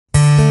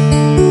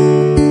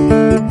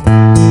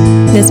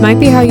This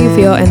Might Be How You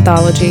Feel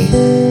anthology.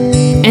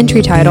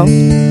 Entry title,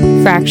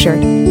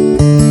 Fractured.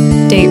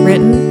 Date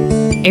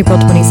written, April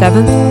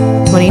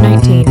 27th,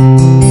 2019.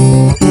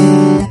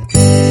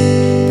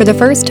 For the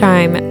first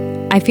time,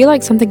 I feel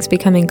like something's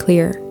becoming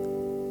clear.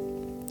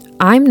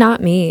 I'm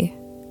not me.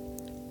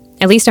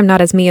 At least I'm not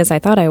as me as I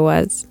thought I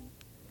was.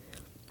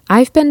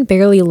 I've been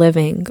barely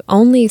living,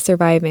 only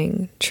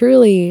surviving,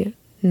 truly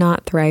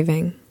not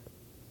thriving.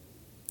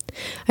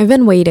 I've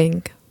been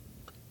waiting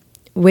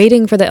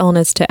for the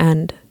illness to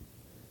end.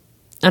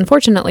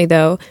 Unfortunately,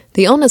 though,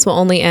 the illness will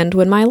only end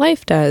when my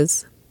life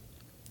does.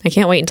 I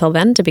can't wait until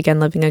then to begin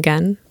living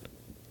again.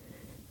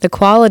 The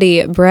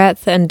quality,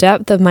 breadth, and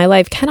depth of my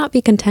life cannot be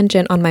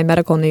contingent on my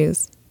medical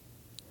news.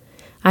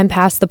 I'm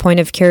past the point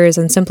of cures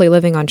and simply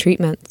living on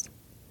treatments.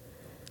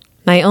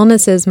 My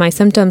illnesses, my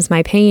symptoms,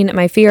 my pain,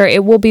 my fear,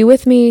 it will be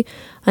with me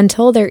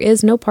until there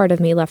is no part of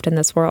me left in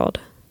this world.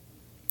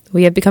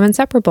 We have become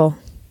inseparable.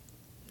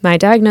 My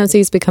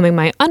diagnosis becoming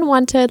my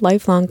unwanted,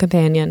 lifelong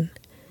companion.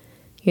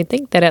 You'd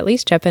think that at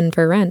least chip in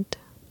for rent.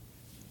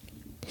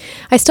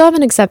 I still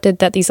haven't accepted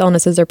that these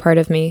illnesses are part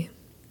of me.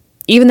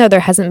 Even though there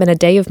hasn't been a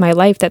day of my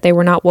life that they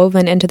were not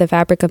woven into the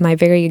fabric of my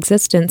very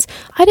existence,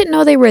 I didn't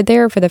know they were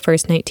there for the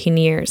first 19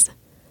 years.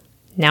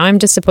 Now I'm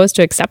just supposed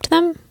to accept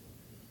them?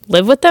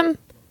 Live with them?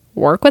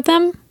 Work with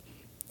them?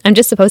 I'm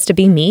just supposed to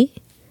be me?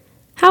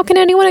 How can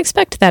anyone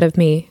expect that of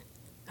me?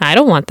 I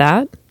don't want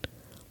that.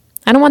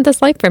 I don't want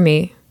this life for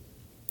me.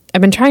 I've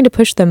been trying to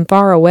push them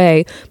far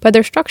away, but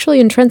they're structurally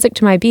intrinsic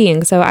to my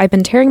being, so I've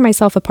been tearing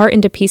myself apart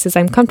into pieces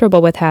I'm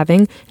comfortable with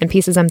having and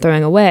pieces I'm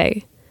throwing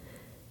away.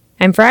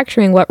 I'm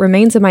fracturing what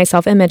remains of my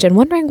self-image and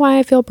wondering why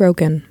I feel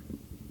broken.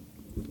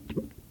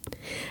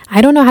 I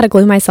don't know how to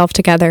glue myself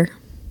together.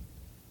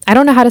 I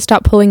don't know how to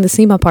stop pulling the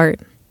seam apart.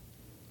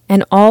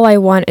 And all I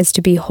want is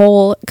to be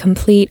whole,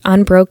 complete,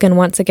 unbroken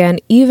once again,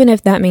 even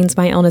if that means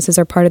my illnesses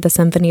are part of the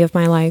symphony of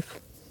my life.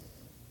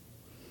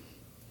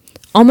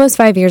 Almost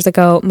 5 years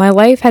ago, my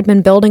life had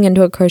been building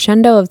into a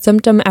crescendo of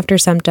symptom after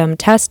symptom,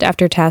 test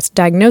after test,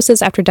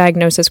 diagnosis after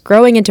diagnosis,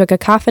 growing into a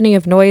cacophony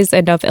of noise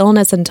and of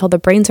illness until the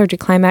brain surgery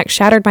climax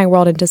shattered my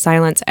world into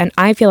silence, and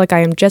I feel like I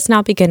am just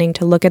now beginning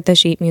to look at the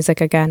sheet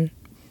music again.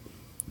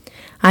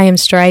 I am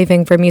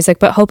striving for music,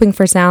 but hoping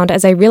for sound,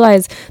 as I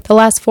realize the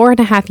last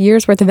 4.5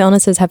 years' worth of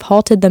illnesses have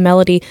halted the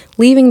melody,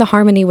 leaving the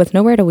harmony with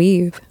nowhere to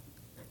weave.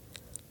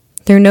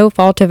 Through no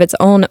fault of its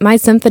own, my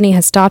symphony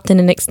has stopped in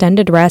an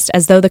extended rest,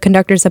 as though the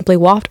conductor simply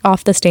walked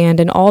off the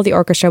stand and all the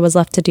orchestra was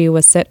left to do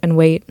was sit and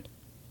wait.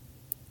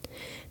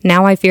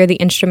 Now I fear the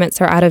instruments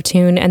are out of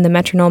tune and the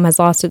metronome has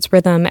lost its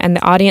rhythm and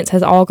the audience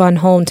has all gone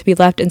home to be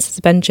left in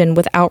suspension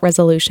without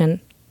resolution.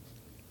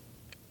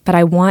 But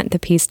I want the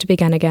piece to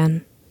begin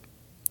again.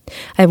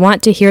 I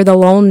want to hear the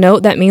lone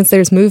note that means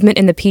there's movement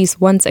in the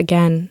piece once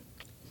again.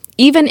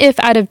 Even if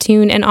out of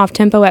tune and off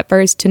tempo at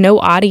first to no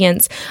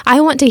audience,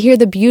 I want to hear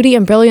the beauty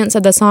and brilliance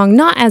of the song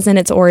not as in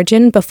its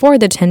origin, before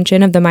the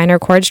tension of the minor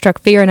chord struck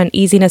fear and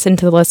uneasiness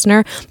into the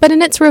listener, but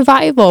in its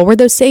revival, where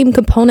those same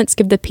components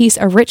give the piece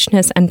a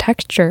richness and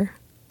texture.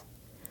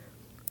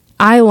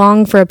 I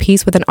long for a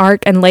piece with an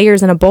arc and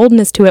layers and a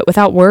boldness to it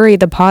without worry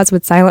the pause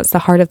would silence the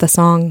heart of the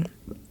song.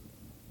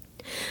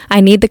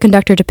 I need the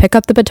conductor to pick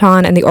up the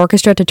baton and the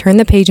orchestra to turn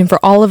the page and for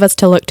all of us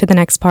to look to the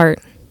next part.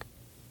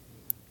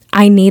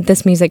 I need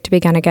this music to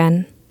begin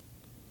again.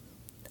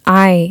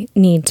 I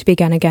need to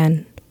begin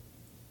again.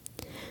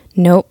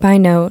 Note by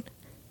note,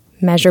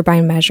 measure by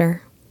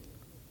measure.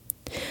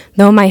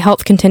 Though my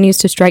health continues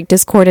to strike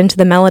discord into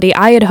the melody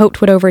I had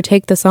hoped would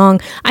overtake the song,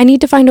 I need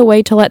to find a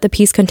way to let the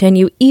piece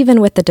continue even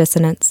with the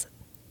dissonance.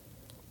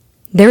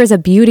 There is a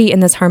beauty in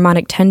this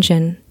harmonic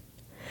tension.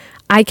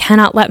 I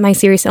cannot let my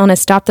serious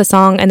illness stop the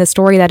song and the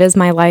story that is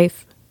my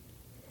life.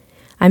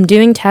 I'm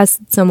doing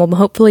tests and will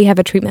hopefully have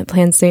a treatment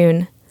plan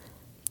soon.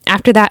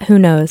 After that, who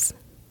knows?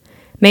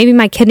 Maybe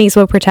my kidneys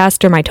will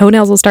protest or my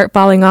toenails will start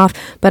falling off,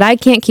 but I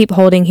can't keep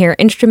holding here,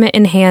 instrument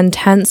in hand,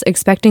 tense,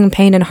 expecting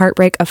pain and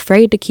heartbreak,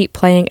 afraid to keep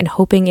playing and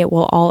hoping it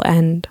will all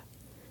end.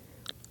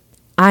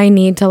 I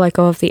need to let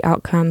go of the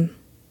outcome.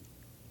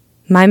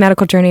 My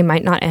medical journey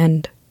might not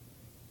end,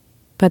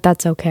 but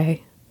that's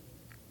okay.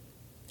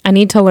 I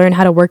need to learn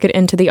how to work it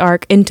into the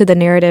arc, into the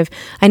narrative.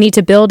 I need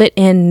to build it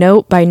in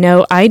note by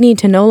note. I need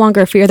to no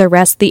longer fear the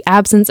rest, the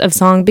absence of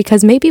song,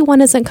 because maybe one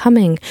isn't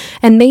coming.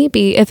 And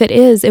maybe, if it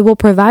is, it will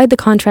provide the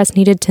contrast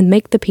needed to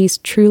make the piece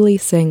truly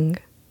sing.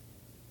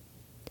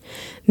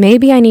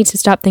 Maybe I need to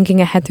stop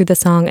thinking ahead through the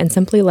song and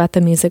simply let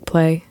the music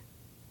play.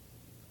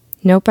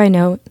 Note by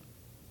note,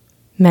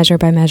 measure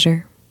by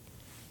measure.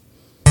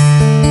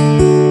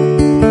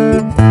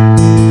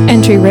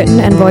 Entry written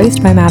and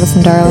voiced by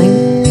Madison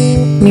Darling.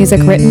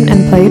 Music written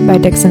and played by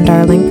Dixon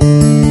Darling.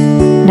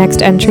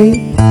 Next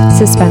entry,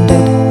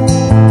 Suspended.